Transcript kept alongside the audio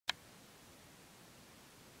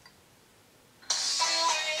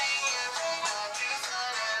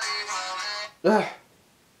Ah,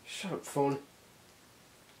 shut up, phone.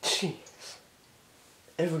 Jeez.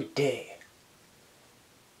 Every day.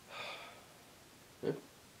 Ugh.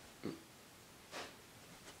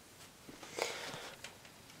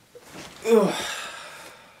 Oh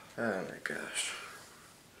my gosh.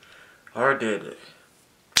 Hard day today.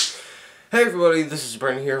 Hey everybody, this is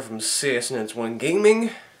Brent here from CS1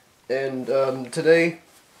 Gaming, and today,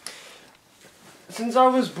 since I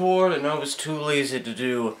was bored and I was too lazy to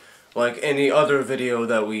do like any other video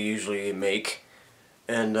that we usually make,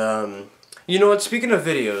 and you know what, speaking of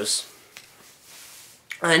videos,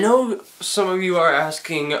 I know some of you are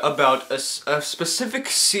asking about a specific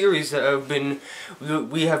series that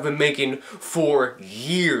we have been making for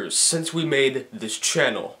years since we made this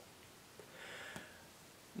channel.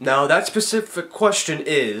 Now that specific question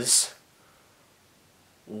is,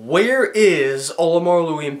 where is Olimar,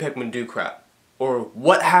 Louie, and Pikmin Do Crap? Or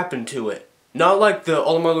what happened to it? Not like the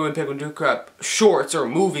Olimar, Louie, and Pikmin Do Crap shorts or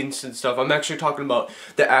movies and stuff. I'm actually talking about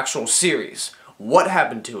the actual series. What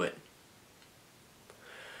happened to it?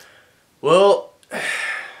 Well,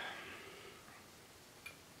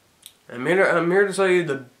 I'm here to tell you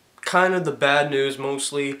the kind of the bad news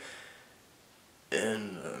mostly,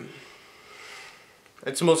 and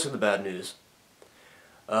it's mostly the bad news.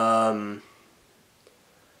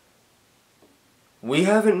 We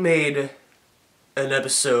haven't made an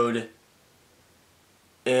episode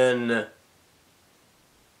in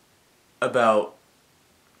about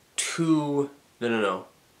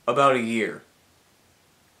about a year.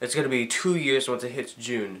 It's gonna be 2 years once it hits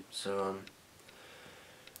June, so,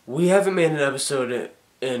 we haven't made an episode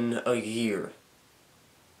in a year.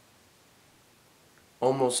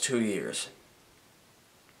 Almost 2 years.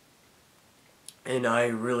 And I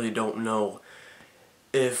really don't know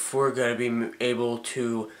if we're gonna be able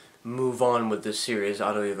to move on with this series.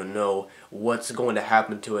 I don't even know what's going to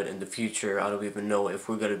happen to it in the future. I don't even know if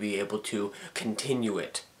we're gonna be able to continue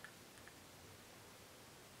it.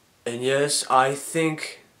 And yes, I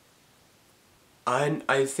think I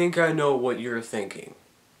know what you're thinking.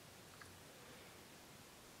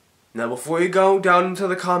 Now, before you go down into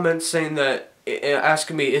the comments saying that,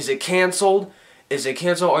 asking me, is it canceled? Is it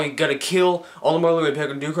canceled? Are you gonna kill Olimar, Louie, and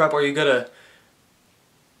Pikmin Do Crap? Are you gonna...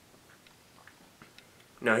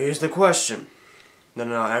 Now, here's the question.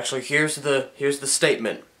 No, actually, here's the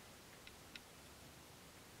statement.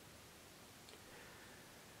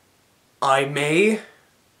 I may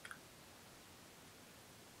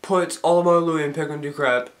put Olimar, Louie, and Pikmin Do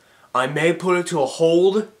Crap. I may put it to a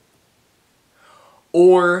hold,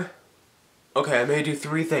 or okay, I may do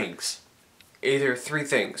three things. Either three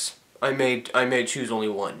things. I may choose only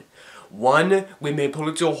one. One, we may put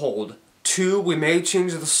it to a hold. Two, we may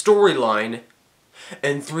change the storyline,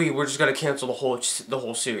 and three, we're just gonna cancel the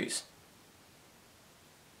whole series.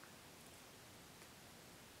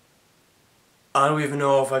 I don't even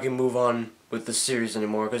know if I can move on with the series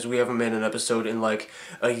anymore, because we haven't made an episode in like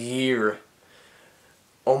a year.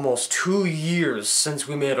 Almost 2 years since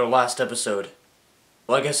we made our last episode.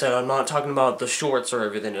 Like I said, I'm not talking about the shorts or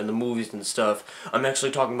everything and the movies and stuff. I'm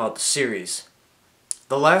actually talking about the series.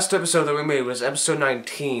 The last episode that we made was episode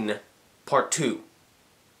 19, part 2.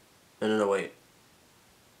 No, wait.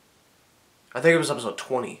 I think it was episode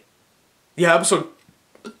 20. Yeah,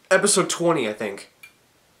 episode 20, I think.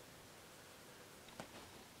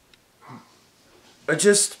 I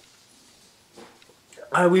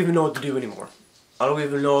don't even know what to do anymore. I don't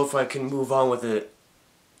even know if I can move on with it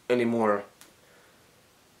anymore.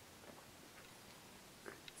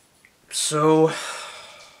 So,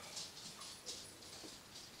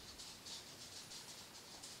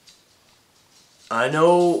 I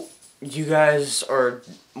know you guys are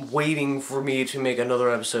waiting for me to make another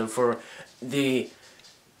episode for the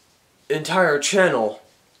entire channel,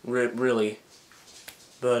 really.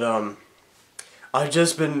 But, I've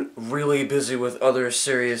just been really busy with other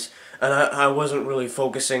series, and I wasn't really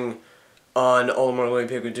focusing on Olimar, Louie,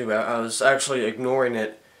 and Pikmin Do. I was actually ignoring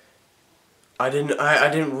it. I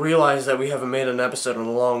didn't realize that we haven't made an episode in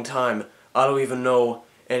a long time. I don't even know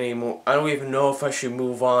anymore. I don't even know if I should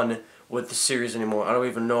move on with the series anymore. I don't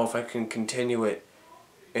even know if I can continue it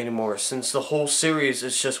anymore, since the whole series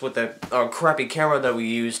is just with that crappy camera that we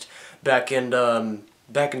used back in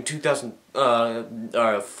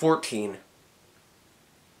 2014.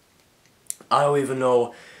 I don't even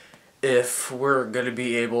know if we're going to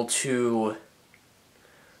be able to...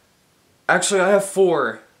 Actually, I have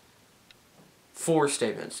four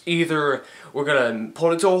statements. Either we're going to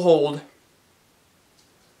put it to a hold,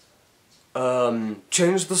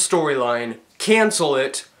 change the storyline, cancel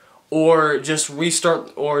it, or just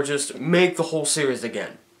restart, or just make the whole series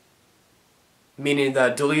again. meaning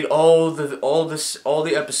that delete all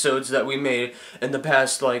the episodes that we made in the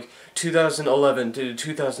past, like 2011 to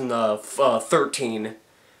 2013.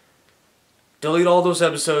 Delete all those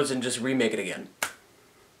episodes and just remake it again.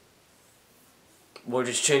 We'll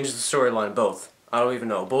just change the storyline, both. I don't even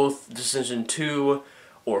know. Both Decision 2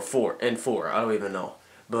 or 4 and 4. I don't even know.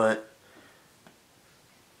 But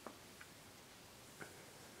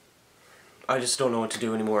I just don't know what to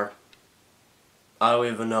do anymore. I don't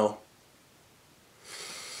even know.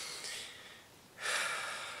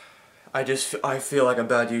 I feel like a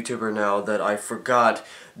bad YouTuber now that I forgot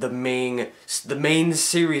the main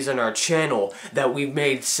series on our channel that we've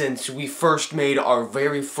made since we first made our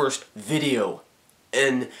very first video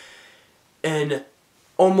in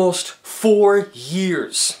almost 4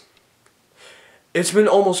 years. It's been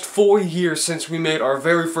almost 4 years since we made our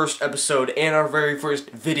very first episode and our very first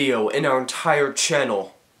video in our entire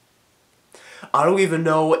channel. I don't even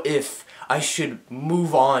know if I should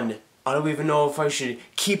move on. I don't even know if I should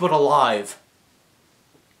keep it alive.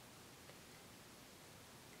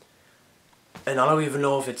 And I don't even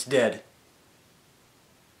know if it's dead.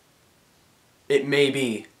 It may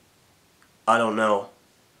be. I don't know.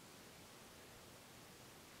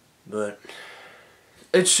 But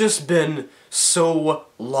it's just been so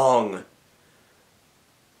long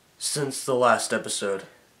since the last episode.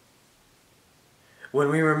 When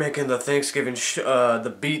we were making the Thanksgiving,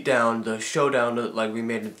 the beatdown, the showdown, like we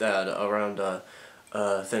made that around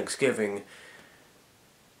Thanksgiving,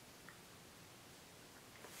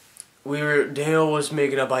 Daniel was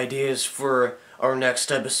making up ideas for our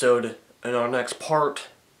next episode and our next part,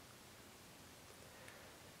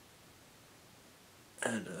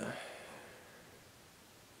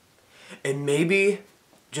 and maybe,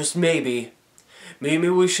 just maybe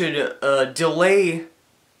we should delay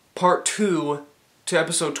part 2 to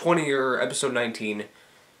episode 20 or episode 19.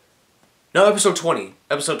 No, episode 20.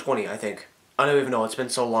 Episode 20, I think. I don't even know, it's been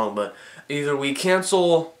so long, but either we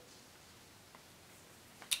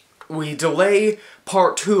delay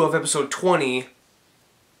part 2 of episode 20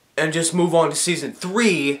 and just move on to season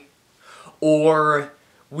 3, or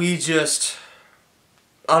we just,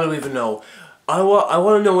 I don't even know. I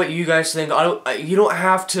want to know what you guys think. You don't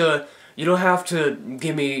have to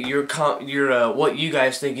give me your what you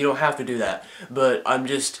guys think. You don't have to do that. But I'm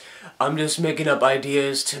just making up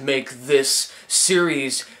ideas to make this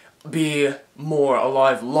series be more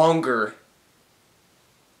alive longer.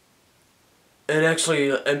 And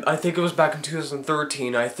actually, I think it was back in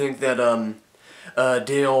 2013. I think that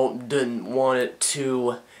Dale didn't want it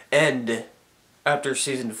to end after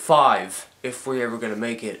season 5 if we're ever gonna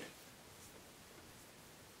make it.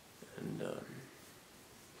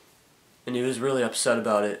 And he was really upset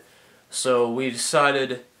about it. So we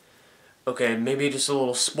decided, okay, maybe just a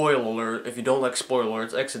little spoiler alert. If you don't like spoiler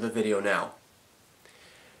alerts, exit the video now.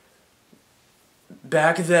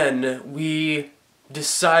 Back then, we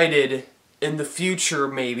decided in the future,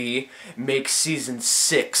 maybe, make season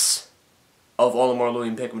 6 of Olimar, Louie,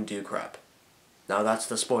 and Pikmin Do Crap. Now that's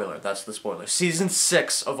the spoiler, Season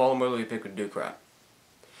 6 of Olimar, Louie, and Pikmin Do Crap.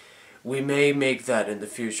 We may make that in the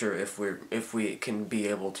future if we can be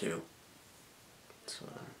able to. So,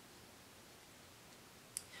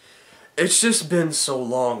 it's just been so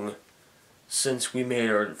long since we made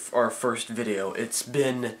our first video. It's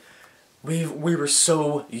been, we were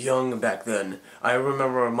so young back then. I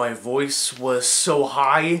remember my voice was so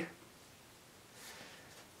high.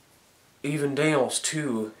 Even Daniel's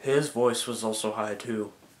too. His voice was also high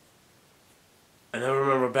too. And I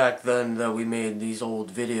remember back then that we made these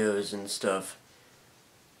old videos and stuff.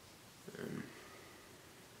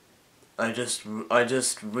 I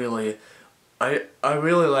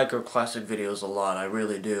really like our classic videos a lot, I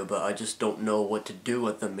really do, but I just don't know what to do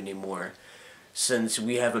with them anymore, since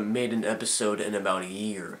we haven't made an episode in about a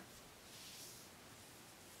year.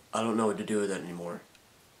 I don't know what to do with that anymore.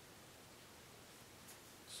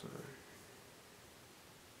 So,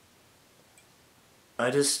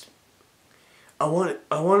 I want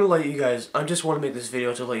to let you guys, I just want to make this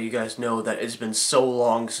video to let you guys know that it's been so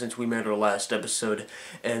long since we made our last episode,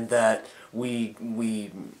 and that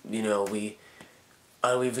I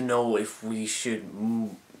don't even know if we should,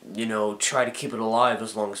 try to keep it alive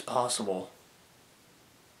as long as possible.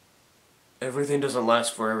 Everything doesn't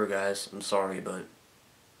last forever, guys. I'm sorry, but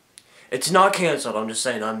it's not canceled. I'm just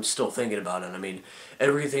saying I'm still thinking about it. I mean,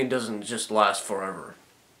 everything doesn't just last forever.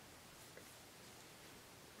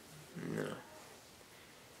 No.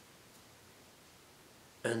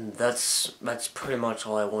 And that's pretty much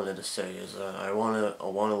all I wanted to say. Is I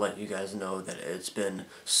wanna let you guys know that it's been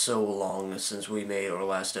so long since we made our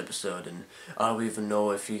last episode, and I don't even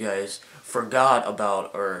know if you guys forgot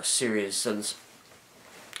about our series since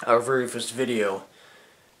our very first video.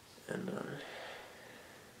 And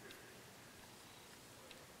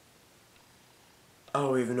I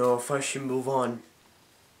don't even know if I should move on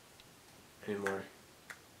anymore.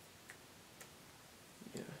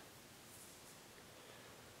 Yeah.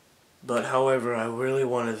 But however, I really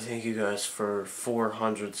wanted to thank you guys for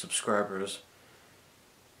 400 subscribers.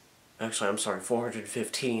 Actually, I'm sorry,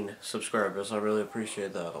 415 subscribers. I really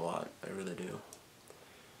appreciate that a lot. I really do.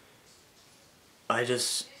 I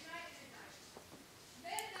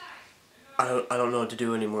don't know what to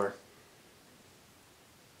do anymore.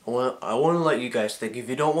 I want to let you guys think. If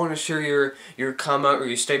you don't want to share your comment or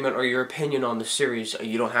your statement or your opinion on the series,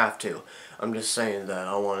 you don't have to. I'm just saying that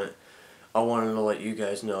I wanted to let you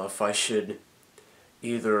guys know if I should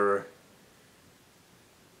either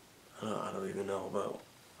I don't even know, but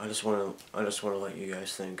I just want to let you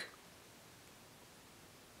guys think.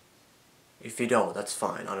 If you don't, that's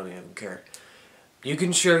fine. I don't even care. You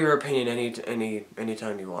can share your opinion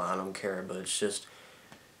anytime you want. I don't care, but it's just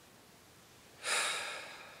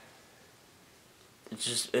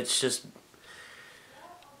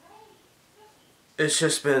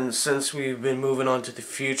been, since we've been moving on to the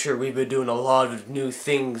future, we've been doing a lot of new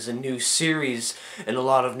things and new series and a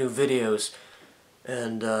lot of new videos.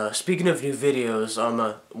 And speaking of new videos,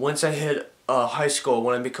 once I hit high school,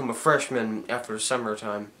 when I become a freshman after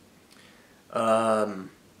summertime,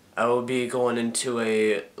 I will be going into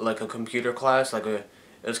a computer class,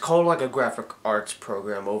 it's called like a graphic arts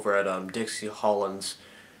program over at Dixie Hollins.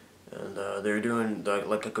 And they're doing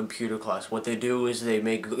like a computer class. What they do is they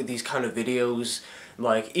make these kind of videos.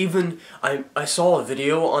 Like, even I saw a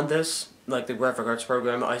video on this, like the graphic arts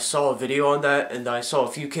program. I saw a video on that, and I saw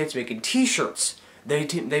a few kids making T-shirts. They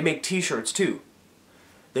make T-shirts too.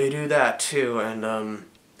 They do that too, and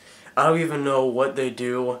I don't even know what they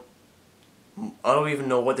do. I don't even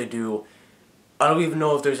know what they do. I don't even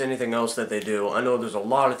know if there's anything else that they do. I know there's a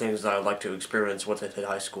lot of things that I'd like to experience once I hit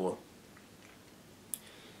high school.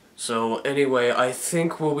 So anyway, I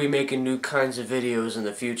think we'll be making new kinds of videos in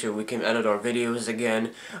the future. We can edit our videos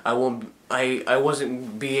again. I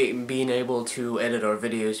wasn't being able to edit our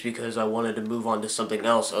videos because I wanted to move on to something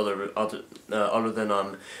else other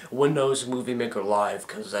than Windows Movie Maker Live,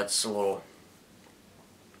 because that's a little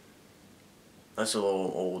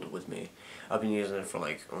old with me. I've been using it for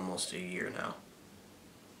like almost a year now.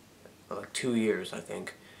 Like 2 years, I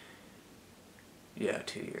think. Yeah,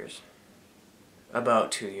 2 years.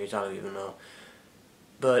 About 2 years, I don't even know.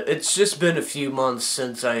 But it's just been a few months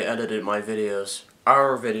since I edited my videos.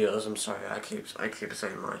 Our videos, I'm sorry, I keep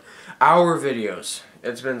saying mine. Our videos.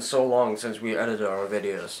 It's been so long since we edited our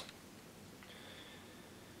videos.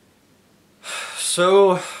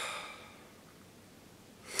 So,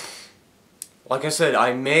 like I said,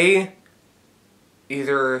 I may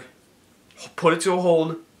either put it to a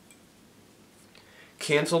hold,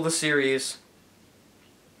 cancel the series,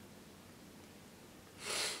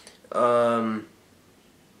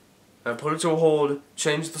 I put it to a hold,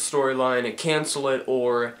 change the storyline, and cancel it,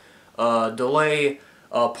 or delay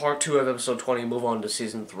part 2 of episode 20, move on to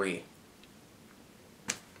season 3.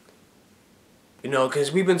 You know,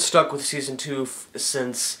 because we've been stuck with season 2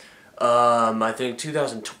 since, I think,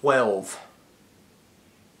 2012.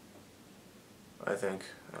 I think.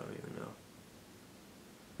 I don't even know.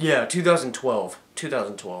 Yeah, 2012.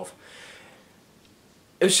 2012.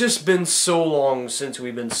 It's just been so long since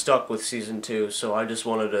we've been stuck with season 2, so I just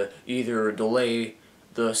wanted to either delay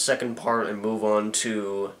the second part and move on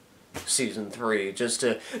to season 3, just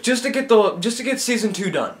to get season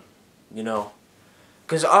 2 done, you know,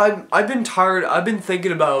 because I've been tired. I've been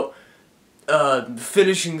thinking about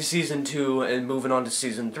finishing season 2 and moving on to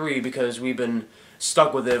season 3 because we've been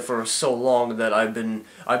stuck with it for so long that I've been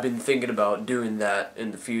thinking about doing that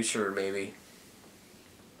in the future, maybe.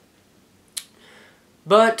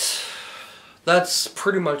 But that's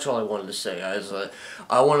pretty much all I wanted to say, guys.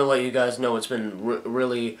 I want to let you guys know it's been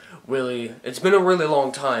it's been a really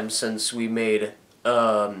long time since we made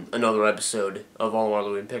another episode of Olimar,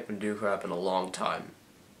 Louie, and Pikmin Do Crap in a long time.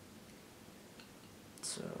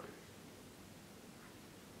 So,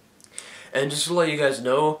 and just to let you guys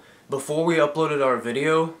know, before we uploaded our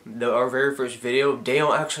video, our very first video,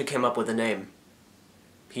 Dale actually came up with a name.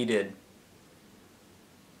 He did.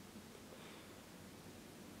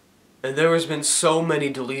 And there has been so many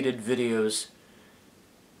deleted videos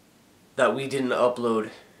that we didn't upload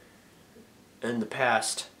in the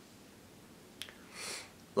past.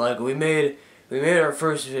 Like, we made our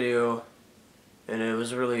first video, and it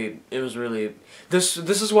was really this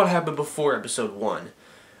is what happened before episode 1.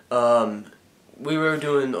 We were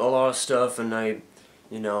doing a lot of stuff, and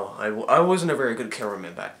You know, I wasn't a very good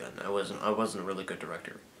cameraman back then. I wasn't a really good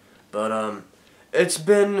director. But it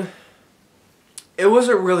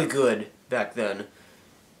wasn't really good back then.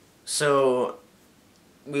 So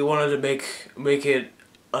we wanted to make it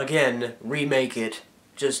again, remake it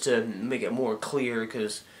just to make it more clear,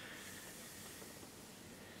 cuz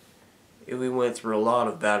we went through a lot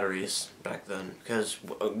of batteries back then, because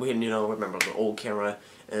we, you know, remember the old camera,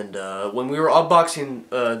 and when we were unboxing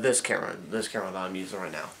this camera that I'm using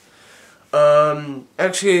right now.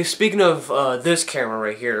 Actually, speaking of this camera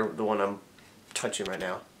right here, the one I'm touching right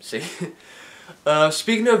now, see?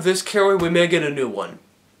 Speaking of this camera, we may get a new one,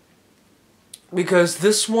 because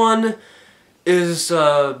this one is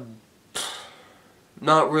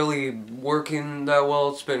not really working that well.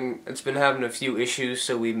 It's been having a few issues,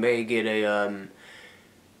 so we may get a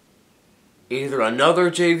either another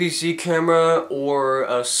JVC camera or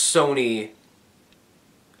a Sony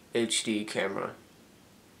HD camera.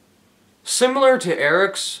 Similar to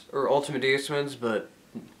Eric's or Ultimate Eastman's, but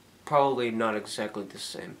probably not exactly the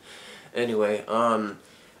same. Anyway,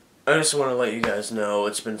 I just want to let you guys know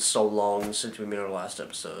it's been so long since we made our last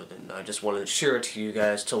episode, and I just wanted to share it to you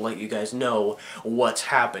guys to let you guys know what's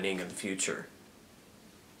happening in the future.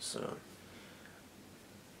 So,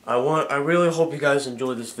 I really hope you guys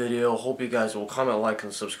enjoyed this video. Hope you guys will comment, like,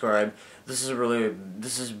 and subscribe. This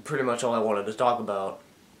is pretty much all I wanted to talk about.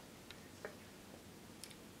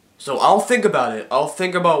 So I'll think about it. I'll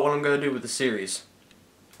think about what I'm gonna do with the series.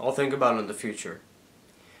 I'll think about it in the future.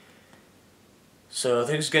 So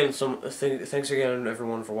thanks again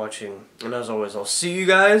everyone for watching, and as always, I'll see you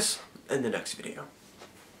guys in the next video.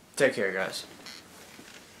 Take care, guys.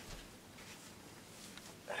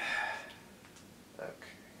 Okay,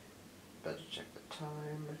 better check the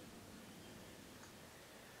time.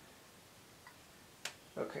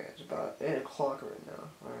 Okay, it's about 8 o'clock right now.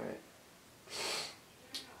 Alright.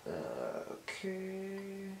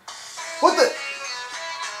 Okay. What the?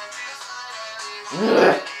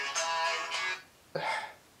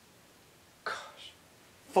 Gosh.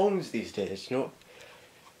 Phones these days, you know?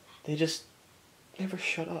 They just never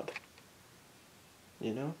shut up.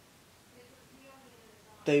 You know?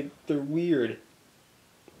 They're weird.